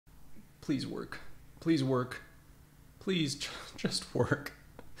Please work. Please work. Please just work.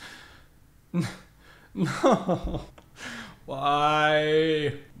 No.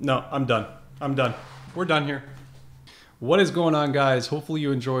 Why? No, I'm done. I'm done. We're done here. What is going on, guys? Hopefully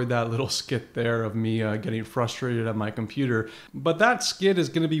you enjoyed that little skit there of me getting frustrated at my computer. But that skit is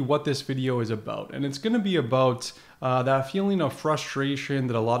going to be what this video is about. And it's going to be about that feeling of frustration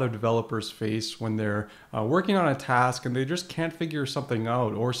that a lot of developers face when they're working on a task and they just can't figure something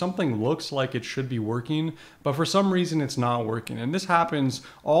out, or something looks like it should be working, but for some reason it's not working. And this happens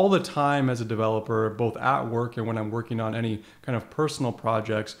all the time as a developer, both at work and when I'm working on any kind of personal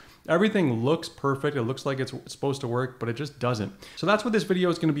projects. Everything looks perfect. It looks like it's supposed to work, but it just doesn't. So that's what this video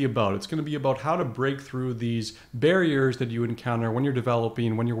is going to be about. It's going to be about how to break through these barriers that you encounter when you're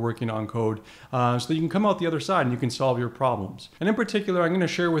developing, when you're working on code, so that you can come out the other side and you can solve your problems. And in particular, I'm going to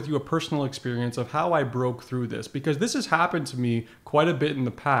share with you a personal experience of how I broke through this, because this has happened to me quite a bit in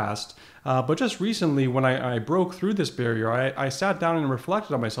the past. But just recently, when I broke through this barrier, I sat down and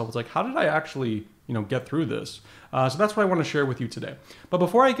reflected on myself. It's like, how did I actually get through this? So that's what I want to share with you today. But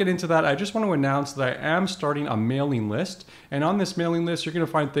before I get into that, I just want to announce that I am starting a mailing list. And on this mailing list, you're going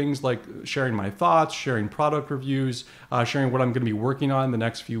to find things like sharing my thoughts, sharing product reviews, sharing what I'm going to be working on the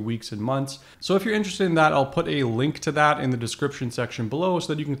next few weeks and months. So if you're interested in that, I'll put a link to that in the description section below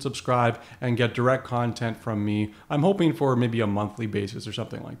so that you can subscribe and get direct content from me. I'm hoping for maybe a monthly basis or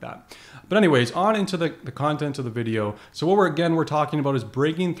something like that. But anyways, on into the content of the video. So what we're talking about is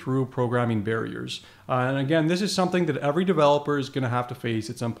breaking through programming barriers. And again, this is something that every developer is going to have to face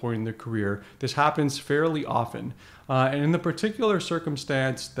at some point in their career. This happens fairly often. And in the particular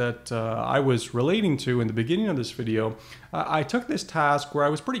circumstance that I was relating to in the beginning of this video, I took this task where I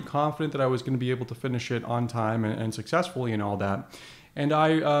was pretty confident that I was going to be able to finish it on time and successfully and all that. And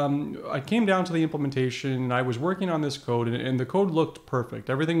I came down to the implementation, and I was working on this code, and the code looked perfect.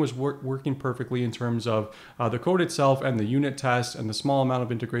 Everything was working perfectly in terms of the code itself and the unit tests and the small amount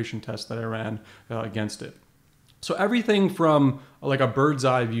of integration tests that I ran against it. So everything from like a bird's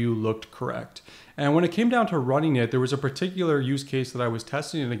eye view looked correct. And when it came down to running it, there was a particular use case that I was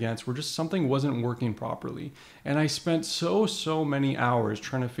testing it against where just something wasn't working properly. And I spent so many hours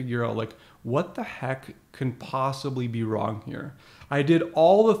trying to figure out, like, what the heck can possibly be wrong here? I did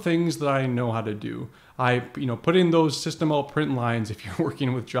all the things that I know how to do. I put in those system out print lines if you're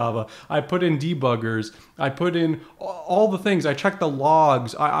working with Java. I put in debuggers. I put in all the things. I checked the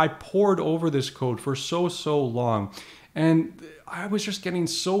logs. I poured over this code for so long. And I was just getting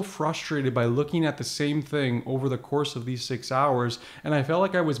so frustrated by looking at the same thing over the course of these 6 hours, and I felt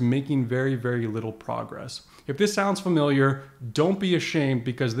like I was making very little progress. If this sounds familiar, don't be ashamed,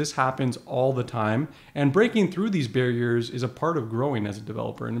 because this happens all the time, and breaking through these barriers is a part of growing as a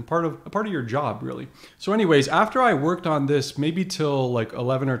developer and a part of your job, really. So anyways, after I worked on this maybe till like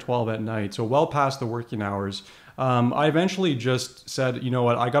 11 or 12 at night, so well past the working hours, I eventually just said, you know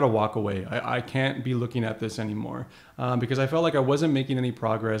what, I gotta walk away. I can't be looking at this anymore, because I felt like I wasn't making any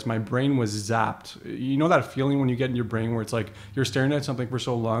progress. My brain was zapped. You know that feeling when you get in your brain where it's like you're staring at something for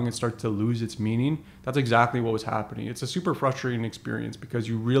so long it starts to lose its meaning? That's exactly what was happening. It's a super frustrating experience because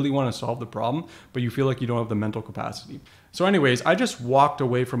you really want to solve the problem, but you feel like you don't have the mental capacity. So anyways, I just walked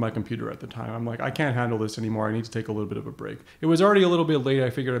away from my computer at the time. I'm like, I can't handle this anymore. I need to take a little bit of a break. It was already a little bit late. I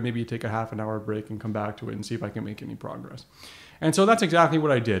figured I'd maybe take a half-an-hour break and come back to it and see if I can make any progress. And so that's exactly what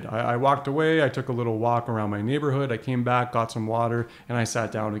I did. I walked away. I took a little walk around my neighborhood. I came back, got some water, and I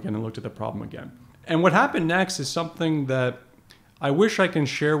sat down again and looked at the problem again. And what happened next is something that I wish I can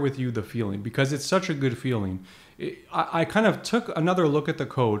share with you the feeling, because it's such a good feeling. I kind of took another look at the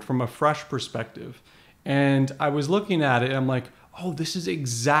code from a fresh perspective. And I was looking at it and I'm like, oh, this is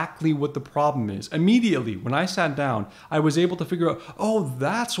exactly what the problem is. Immediately, when I sat down, I was able to figure out, oh,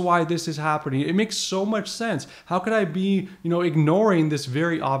 that's why this is happening. It makes so much sense. How could I be, ignoring this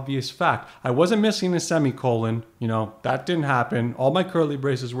very obvious fact? I wasn't missing a semicolon, that didn't happen. All my curly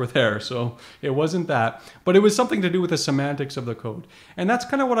braces were there, so it wasn't that. But it was something to do with the semantics of the code. And that's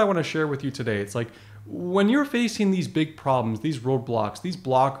kind of what I want to share with you today. It's like, when you're facing these big problems, these roadblocks, these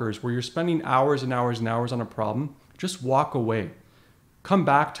blockers, where you're spending hours and hours and hours on a problem, just walk away. Come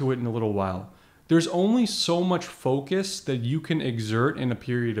back to it in a little while. There's only so much focus that you can exert in a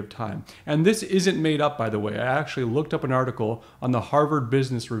period of time. And this isn't made up, by the way. I actually looked up an article on the Harvard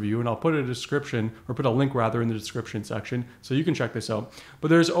Business Review, and I'll put a description, or put a link rather, in the description section, so you can check this out. But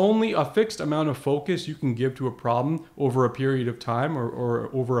there's only a fixed amount of focus you can give to a problem over a period of time, or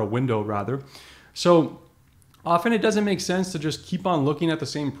over a window rather. So Often it doesn't make sense to just keep on looking at the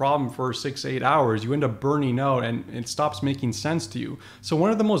same problem for 6 to 8 hours. You end up burning out and it stops making sense to you. So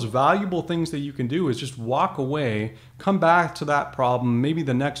one of the most valuable things that you can do is just walk away, come back to that problem maybe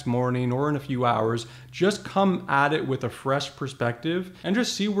the next morning or in a few hours. Just come at it with a fresh perspective and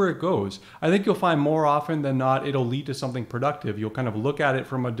just see where it goes. I think you'll find more often than not it'll lead to something productive. You'll kind of look at it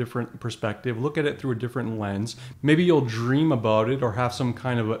from a different perspective, look at it through a different lens. Maybe you'll dream about it or have some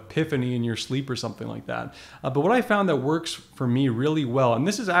kind of epiphany in your sleep or something like that. But what I found that works for me really well, and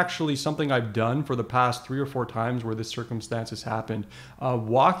this is actually something I've done for the past 3 or 4 times where this circumstance has happened,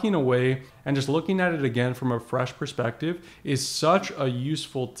 walking away and just looking at it again from a fresh perspective is such a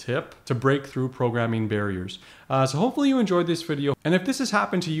useful tip to break through programming barriers. So hopefully you enjoyed this video. And if this has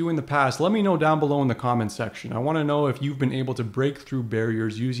happened to you in the past, let me know down below in the comments section. I want to know if you've been able to break through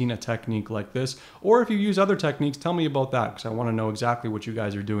barriers using a technique like this, or if you use other techniques, tell me about that, because I want to know exactly what you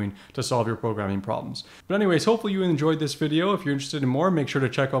guys are doing to solve your programming problems. But anyways, hopefully you enjoyed this video. If you're interested in more, make sure to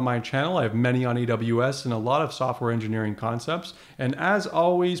check out my channel. I have many on AWS and a lot of software engineering concepts. And as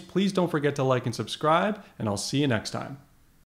always, please don't forget to like and subscribe, and I'll see you next time.